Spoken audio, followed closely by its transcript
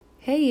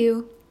Hey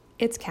you,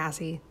 it's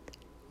Cassie.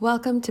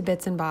 Welcome to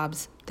Bits and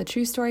Bobs, the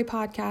true story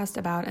podcast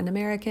about an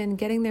American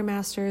getting their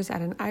master's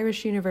at an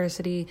Irish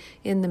university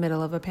in the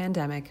middle of a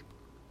pandemic.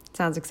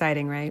 Sounds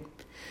exciting, right?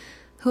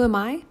 Who am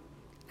I?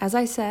 As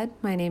I said,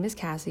 my name is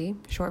Cassie,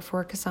 short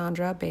for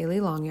Cassandra Bailey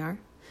Longyar.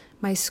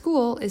 My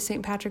school is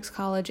St. Patrick's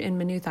College in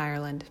Maynooth,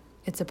 Ireland.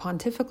 It's a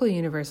pontifical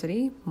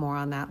university, more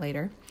on that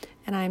later,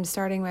 and I am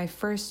starting my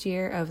first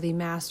year of the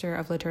Master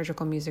of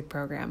Liturgical Music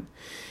program.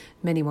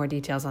 Many more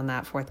details on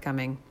that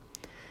forthcoming.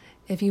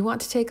 If you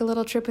want to take a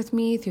little trip with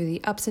me through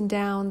the ups and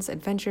downs,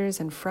 adventures,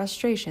 and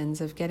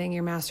frustrations of getting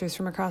your master's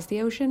from across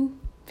the ocean,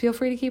 feel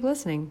free to keep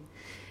listening.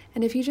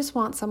 And if you just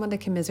want someone to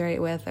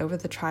commiserate with over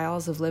the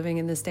trials of living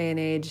in this day and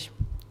age,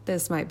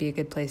 this might be a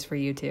good place for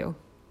you too.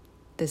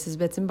 This is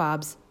Bits and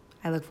Bobs.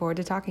 I look forward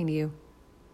to talking to you.